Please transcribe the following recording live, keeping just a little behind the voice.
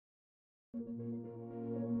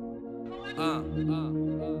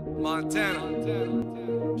Montana,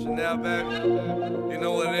 Chanel, baby. You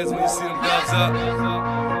know what it is when you see them gloves up,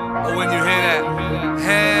 or when you hear that.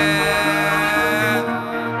 Hey,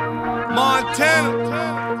 Montana.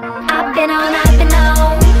 I've been on, I've been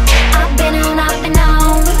on. I've been on, I've been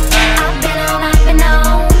on. I've been on, I've been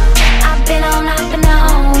on. I've been on, I've been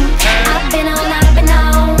on. I've been on, I've been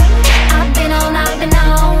on. I've been on, I've been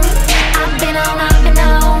on. I've been on, I've been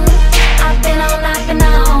on. I've been on, I've been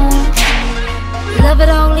on. Love it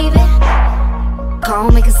or leave it.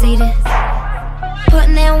 Call me conceited.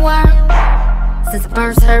 Putting in work since the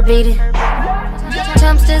first her beat it.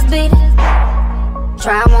 Chumps just beat it.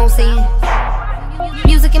 Try won't see it.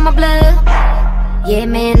 Music in my blood. Yeah,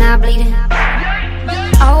 man, I bleed it.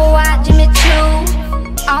 Oh, I Jimmy Choo.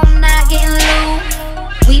 I'm not getting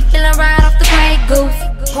loose. We feeling right off the Grey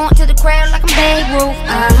Goose. Point to the crowd like I'm Babe Ruth.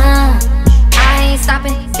 I ain't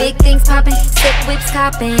stopping. Big things popping. Sick whips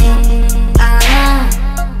copping.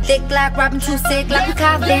 Thick like Robin, too sick like a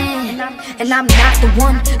coffin. And I'm not the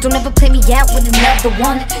one. Don't ever play me out with another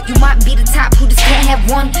one. You might be the top who just can't have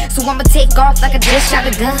one. So I'ma take off like I just shot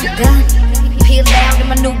a gun. Peel out in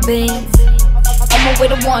my new Benz. On my way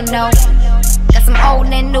to one, no. Got some old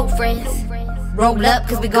and new friends. Roll up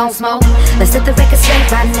cause we gon' smoke. Let's set the record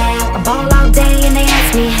straight right now. I ball all day and they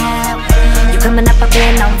ask me how. You coming up, I've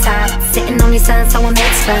been on top. Sitting on your son so I'm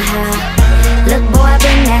extra high. Look boy, I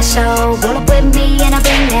bring that show. Roll up with me and I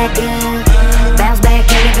bring that good. Bounce back,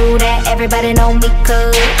 can you do that? Everybody know me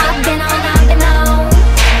cause I've been on, I've been on.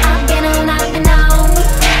 I've been on, I've been on.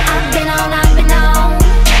 I've been on, I've been on.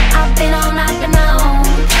 I've been on, I've been on.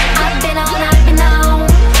 I've been on, I've been on.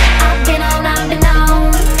 I've been on, I've been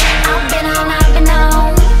on. I've been on, I've been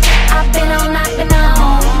on. I've been on, I've been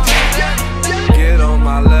on. Get on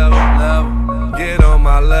my level, level. Get on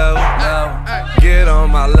my level, level. Get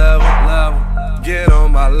on my level, level. Get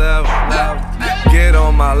on my level, level. Get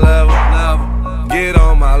on my level, level. Get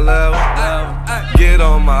on my level, level. Get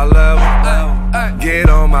on my level, level. Get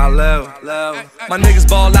on my level, level. My niggas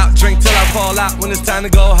ball out, drink till I fall out. When it's time to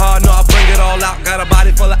go hard, no, I bring it all out. Got a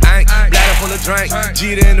body full of ink, bladder full of drink.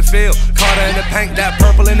 Jeter in the field, Carter in the paint. That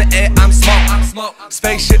purple in the air, I'm smoke.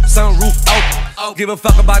 Spaceship, sunroof open. Give a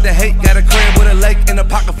fuck about the hate. Got a crib with a lake and a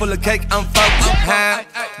pocket full of cake. I'm focused.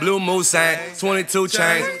 Blue moose ain't 22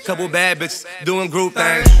 chains. Couple bad bitches doing group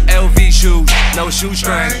things. LV shoes, no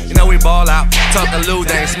shoestring. You know we ball out, talk a Lou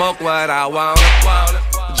Dang. Smoke what I wanna,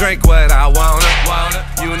 drink what I wanna.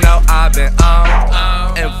 You know I've been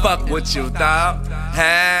on and fuck what you thought.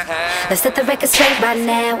 Let's set the record straight right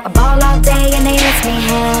now. I ball all day and they ask me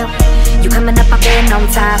how. You coming up, I've been on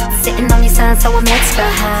top. Sitting on your son so I'm extra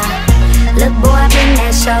high. Look boy, I bring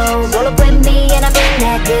that show. Roll up with me and I bring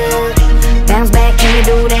that good. Bounce back, can you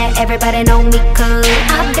do that? Everybody know me cause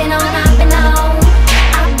I've been on, I've been on.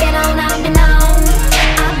 I've been on, I've been on.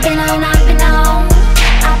 I've been on, I've been on.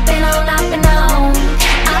 I've been on, I've been on.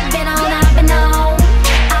 I've been on, I've been on.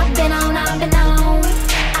 I've been on, I've been on.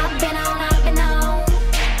 I've been on, I've been on.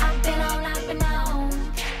 I've been on, I've been on.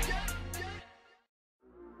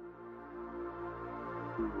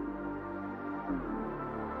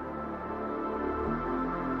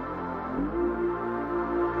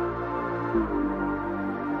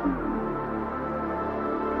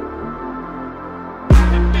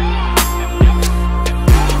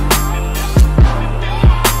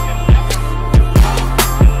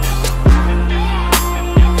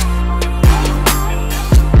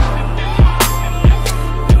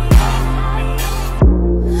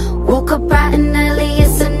 Woke up bright and early,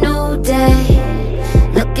 it's a new day.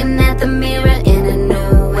 Looking at the mirror in a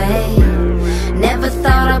new way. Never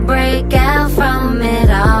thought I'd break out from it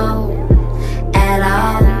all, at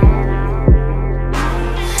all.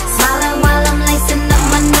 Smiling while I'm lacing up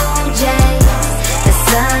my new J's. The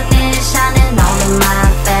sun is shining all in my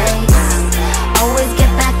face. Always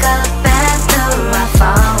get back up after I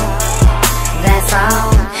fall, that's all.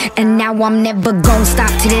 And now I'm never gon'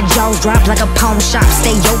 stop till the jaws drop like a pawn shop.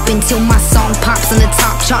 Stay open till my song pops on the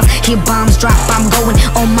top charts. Hear bombs drop, I'm going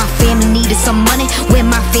on my family needed some money. Where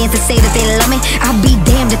my fans that say that they love me, I'll be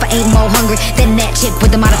damned if I ain't more hungry than that chick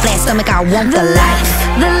with the model flat stomach. I want the life,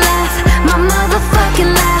 my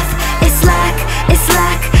motherfucking life. It's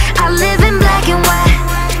like I live in black and white,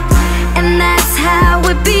 and that's how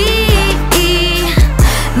it be.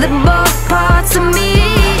 The both parts of me.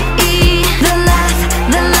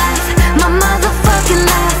 The life, my motherfucking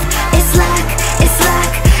life. It's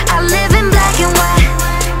like I live in black and white,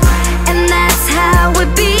 and that's how it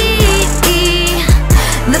be.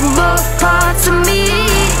 The both parts of me.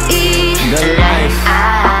 The life,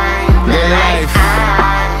 the life,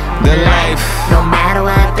 the life. No matter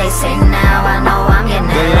what they say now. now, I know I'm getting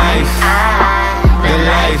the life, the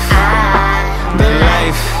life, the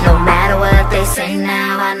life. No matter what they say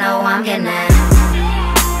now, I know I'm getting that.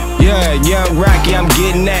 Yeah, young Rocky, I'm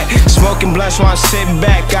getting that. Smoking blunts while I'm sitting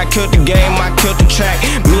back. I killed the game, I killed the track.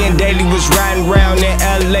 Me and Daly was riding around in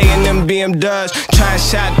LA in them BMWs, trying to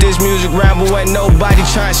shout this music round, but wasn't nobody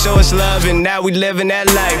trying to show us love. And now we living that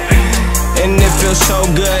life, and it feels so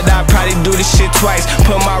good. I probably do this shit twice.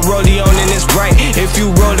 Put my rollie on and it's bright. If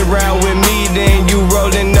you roll around with me, then you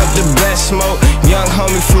rolling up the best smoke. Young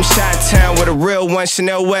homie from Chi-Town with a real one,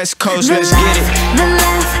 Chanel West Coast. Let's get it. The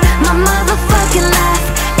laugh, my motherfucking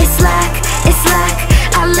laugh. It's like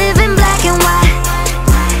I live in black and white.